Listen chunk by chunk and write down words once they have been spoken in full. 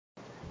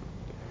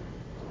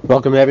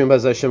Welcome everyone.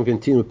 As Hashem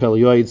continue with Pele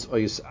Yoetz,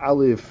 Oyis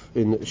Aleph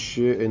in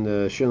Shir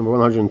number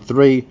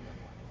 103.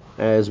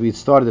 As we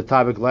started the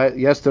topic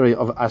yesterday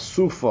of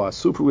Asufa.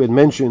 Asufa, we had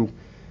mentioned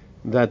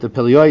that the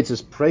Pele Yoetz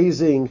is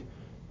praising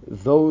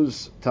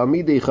those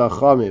Talmidei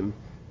Chachamim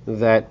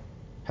that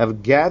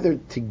have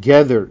gathered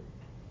together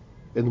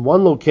in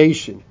one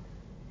location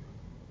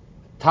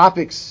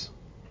topics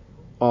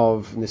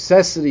of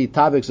necessity,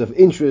 topics of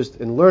interest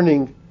in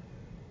learning.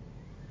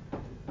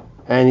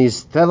 And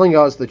he's telling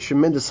us the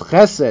tremendous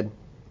chesed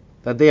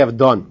that they have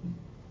done.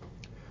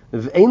 He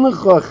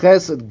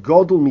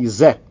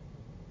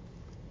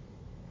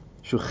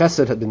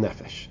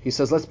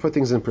says, let's put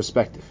things in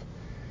perspective.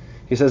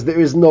 He says, there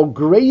is no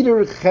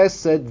greater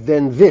chesed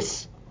than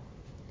this,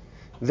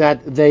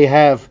 that they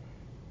have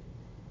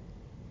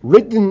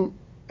written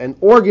and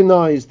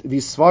organized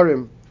these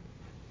svarim,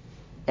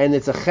 and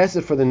it's a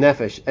chesed for the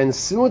nefesh. And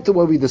similar to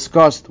what we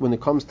discussed when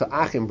it comes to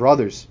achim,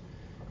 brothers,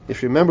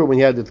 if you remember when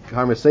you had the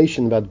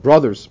conversation about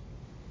brothers,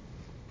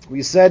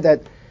 we said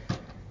that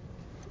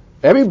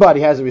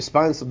everybody has a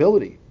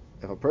responsibility.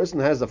 If a person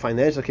has the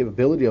financial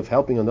capability of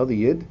helping another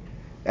yid,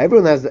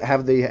 everyone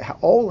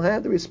all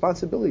have the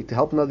responsibility to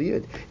help another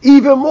yid.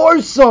 Even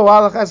more so,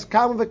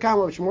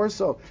 much more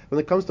so when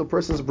it comes to a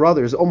person's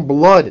brother, his own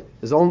blood,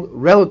 his own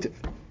relative,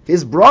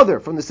 his brother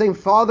from the same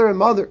father and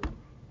mother.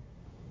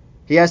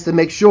 He has to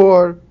make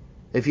sure,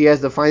 if he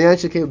has the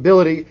financial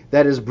capability,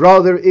 that his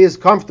brother is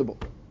comfortable.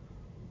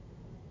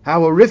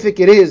 How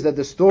horrific it is that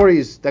the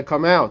stories that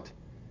come out,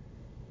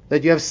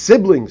 that you have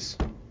siblings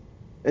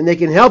and they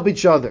can help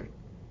each other.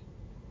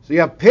 So you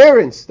have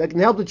parents that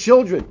can help the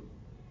children.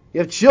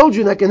 You have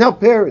children that can help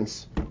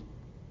parents.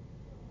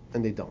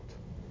 And they don't.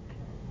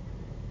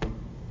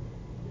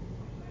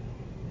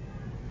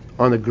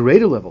 On a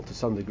greater level, to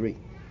some degree,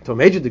 to a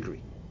major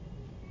degree.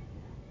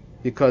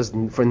 Because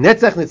for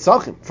netzach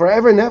nitzachim,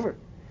 forever and ever,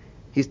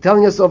 he's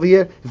telling us over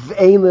here,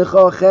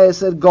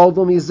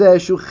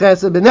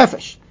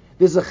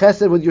 this is a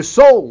chesed with your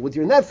soul, with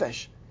your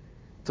nefesh,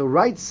 to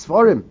write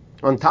svarim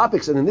on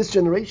topics. And in this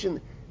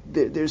generation,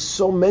 there's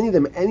so many of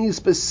them. Any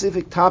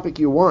specific topic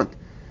you want,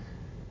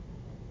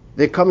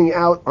 they're coming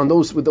out on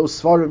those with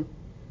those svarim.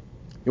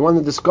 You want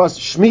to discuss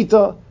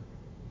shmita,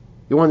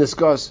 you want to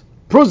discuss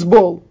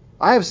pruzbul.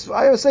 I have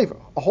a sefer,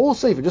 a whole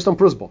sefer just on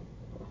pruzbul.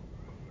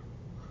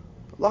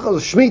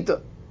 Lachas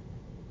shmita,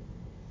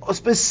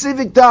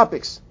 specific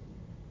topics.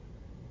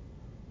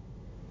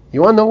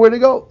 You want to know where to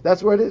go?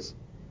 That's where it is.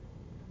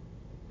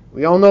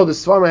 We all know the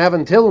Svarim I have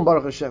in Tehillim,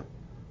 Baruch Hashem.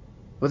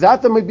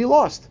 Without them, we'd be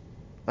lost.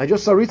 I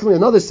just saw recently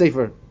another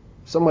sefer.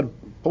 Someone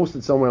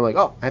posted somewhere, like,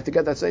 oh, I have to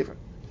get that sefer.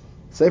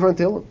 Sefer in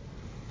Tehillim.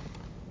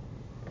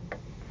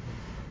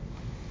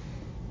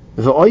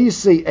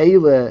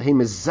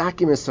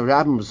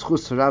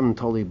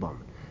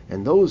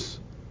 And those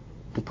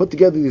who put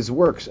together these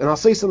works, and I'll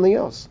say something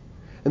else,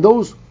 and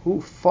those who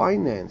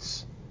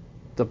finance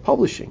the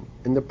publishing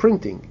and the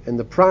printing and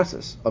the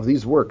process of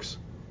these works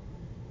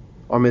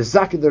are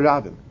mezakid the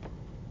rabbim.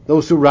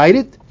 Those who write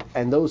it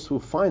and those who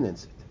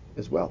finance it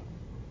as well.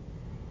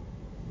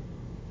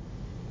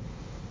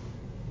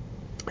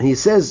 And he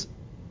says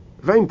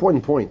a very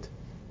important point,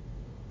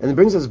 and it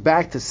brings us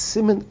back to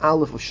Siman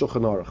Aleph of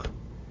Shulchan Aruch,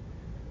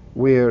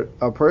 where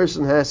a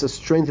person has to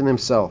strengthen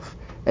himself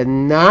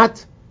and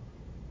not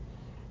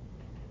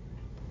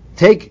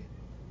take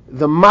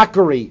the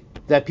mockery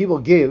that people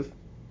give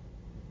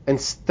and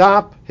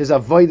stop his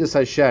avodas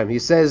Hashem. He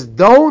says,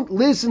 don't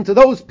listen to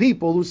those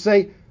people who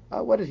say,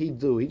 oh, what did he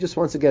do? He just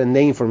wants to get a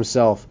name for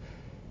himself.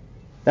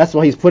 That's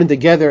why he's putting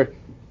together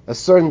a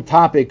certain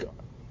topic,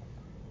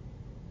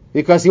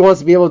 because he wants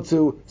to be able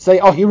to say,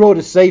 oh, he wrote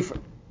a sefer.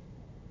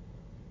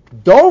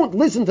 Don't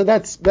listen to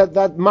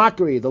that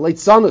mockery, the late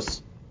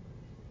sanus.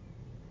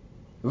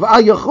 We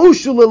all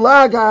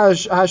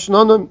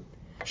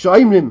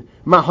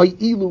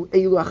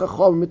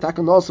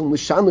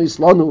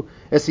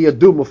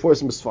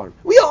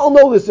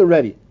know this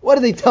already. What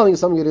are they telling you?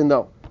 Something you didn't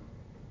know.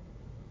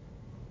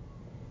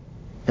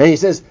 And he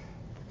says,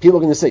 people are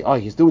going to say, oh,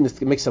 he's doing this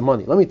to make some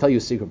money. Let me tell you a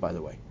secret, by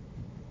the way.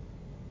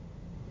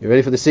 You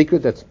ready for the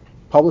secret that's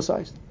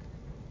publicized?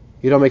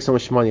 You don't make so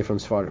much money from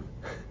Sfarim.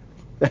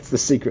 That's the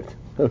secret.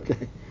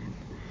 Okay.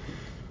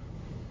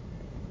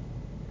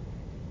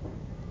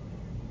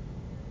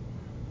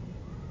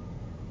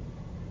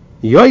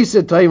 And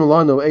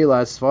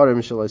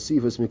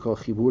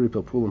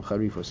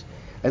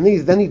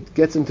then he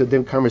gets into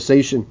the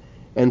conversation,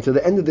 and to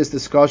the end of this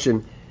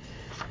discussion,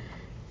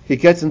 he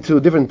gets into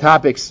different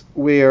topics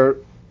where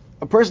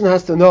a person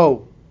has to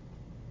know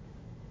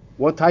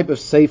what type of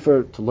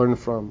sefer to learn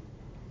from,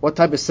 what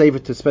type of sefer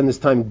to spend his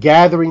time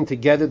gathering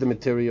together the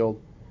material,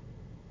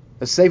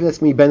 a sefer that's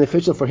going to be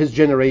beneficial for his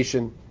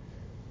generation,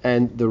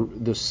 and the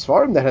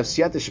svarim that have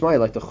siyat d'shmaya,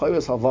 like the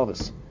Choyos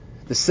Halvavos,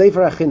 the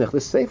Sefer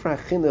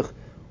HaChinuch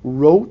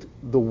wrote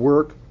the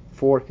work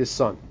for his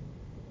son.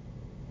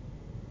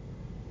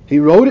 He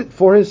wrote it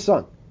for his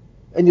son.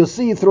 And you'll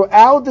see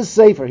throughout the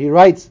Sefer, he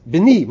writes,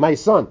 Bini, my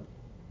son.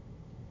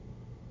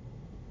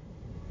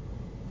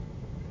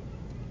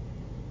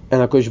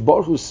 And HaKadosh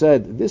Baruch Hu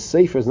said, this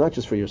sefer is not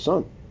just for your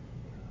son.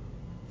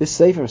 This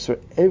sefer is for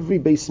every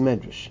Beis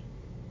Medrash.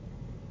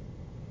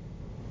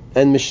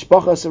 And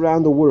mishpachas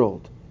around the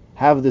world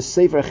have the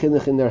sefer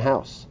chinuch in their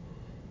house.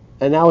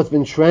 And now it's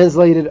been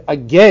translated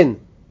again.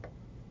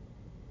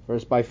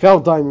 First by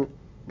Feldheim,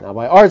 now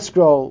by Art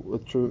Scroll,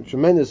 with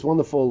tremendous,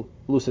 wonderful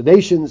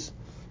elucidations.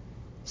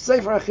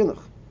 Sefer chinuch.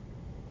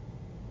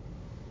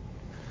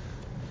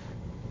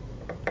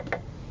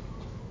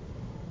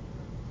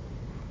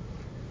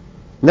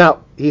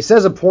 Now, he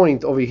says a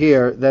point over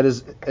here that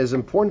is as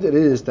important it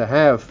is to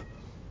have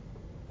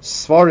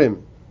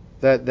svarim,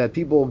 that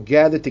people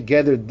gather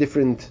together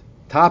different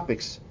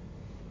topics.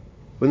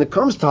 When it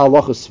comes to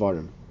halachas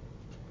svarim,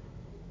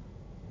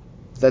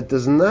 that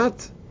does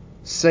not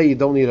say you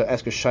don't need to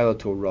ask a shaila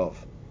to a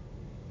rav.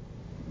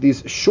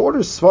 These shorter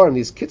svarim,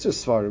 these kitzer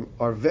svarim,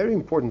 are very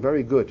important,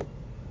 very good. I'll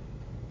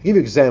give you an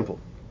example.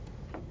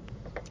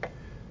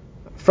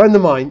 A friend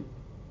of mine,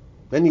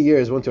 many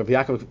years ago, went to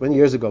Rav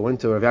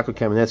Yaakov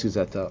Kamenetsky's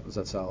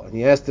Zatzal, and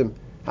he asked him,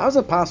 how is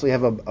it possible you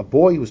have a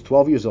boy who's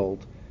 12 years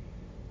old,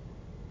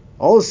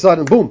 all of a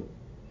sudden, boom,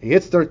 he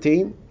hits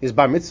 13, he's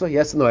bar mitzvah, he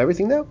has to know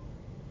everything now?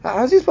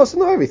 How's he supposed to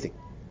know everything?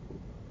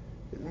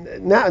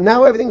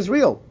 Now everything's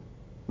real.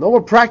 No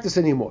more practice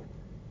anymore.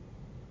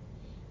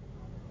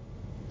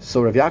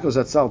 So Rav Yaakov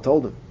Zatzal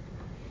told him,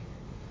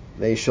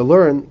 they shall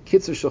learn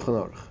Kitzur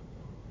Shulchan Aruch.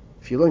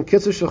 If you learn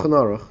Kitzur Shulchan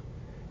Aruch,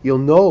 you'll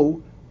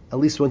know at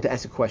least when to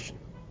ask a question,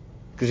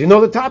 because you know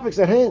the topics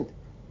at hand.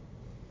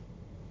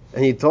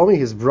 And he told me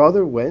his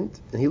brother went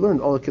and he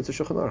learned all the Kitzur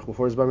Shulchan Aruch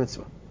before his bar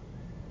mitzvah.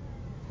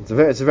 It's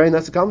a very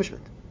nice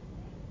accomplishment.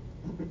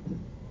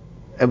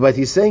 But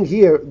he's saying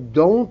here,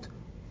 don't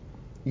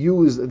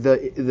use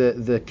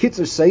the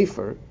Kitzur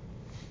Sefer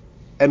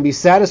and be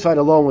satisfied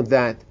alone with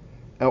that.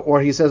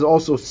 Or he says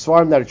also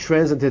svarim that are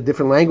translated into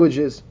different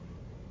languages.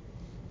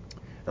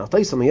 And I'll tell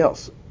you something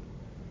else.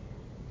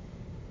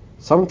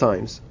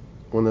 Sometimes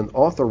when an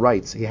author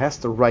writes, he has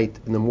to write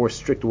in a more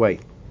strict way.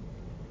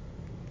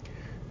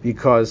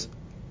 Because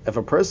if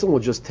a person will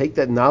just take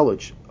that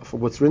knowledge of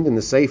what's written in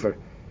the Sefer,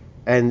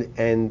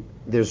 and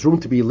there's room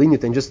to be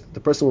lenient, and just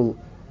the person will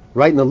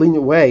write in a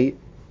lenient way,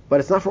 but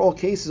it's not for all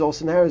cases, all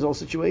scenarios, all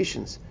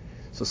situations.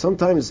 So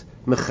sometimes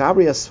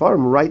Mechabri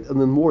Asfarim write in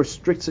a more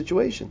strict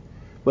situation.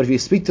 But if you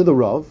speak to the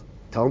Rav,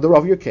 tell him the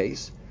Rav your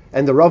case,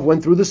 and the Rav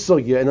went through the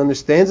sugya and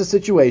understands the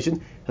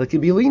situation, he can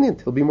be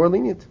lenient. He'll be more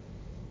lenient.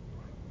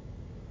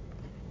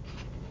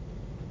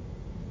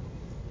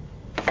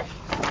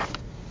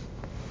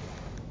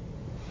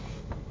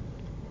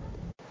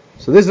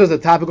 So this is the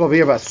topic over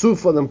here of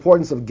Asufa, the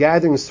importance of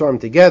gathering Svarim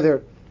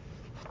together,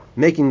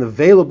 making them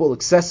available,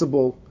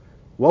 accessible.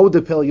 What would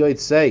the Pele Yoetz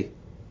say?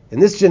 In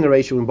this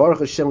generation, when Baruch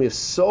Hashem, we have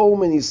so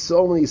many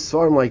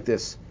Svarim like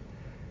this.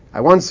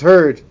 I once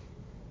heard,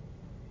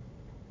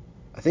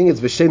 I think it's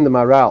B'Shem the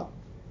Maral,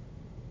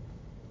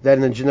 that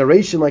in a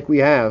generation like we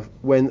have,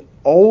 when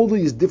all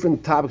these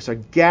different topics are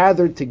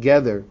gathered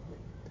together,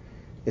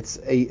 it's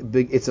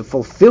a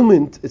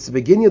fulfillment, it's the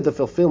beginning of the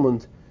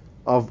fulfillment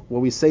of what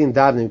we say in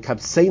Davening,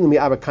 Kabseinu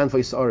mi'ara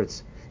kanfos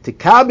haaretz,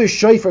 Tikabe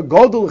shofar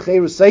gadol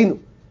l'cheiruseinu.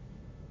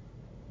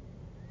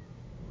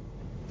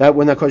 That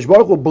when HaKadosh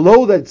Baruch will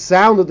blow that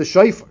sound of the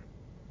shofar,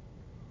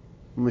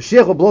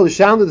 Mashiach will blow the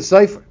sound of the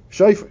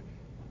shofar,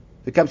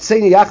 the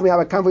Kabseinu yacham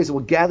mi'ara kanfos will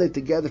gather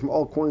together from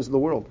all corners of the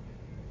world.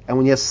 And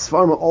when you have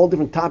svarim on all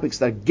different topics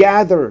that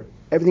gather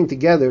everything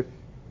together,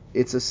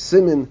 it's a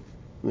siman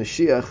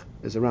Mashiach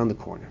is around the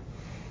corner.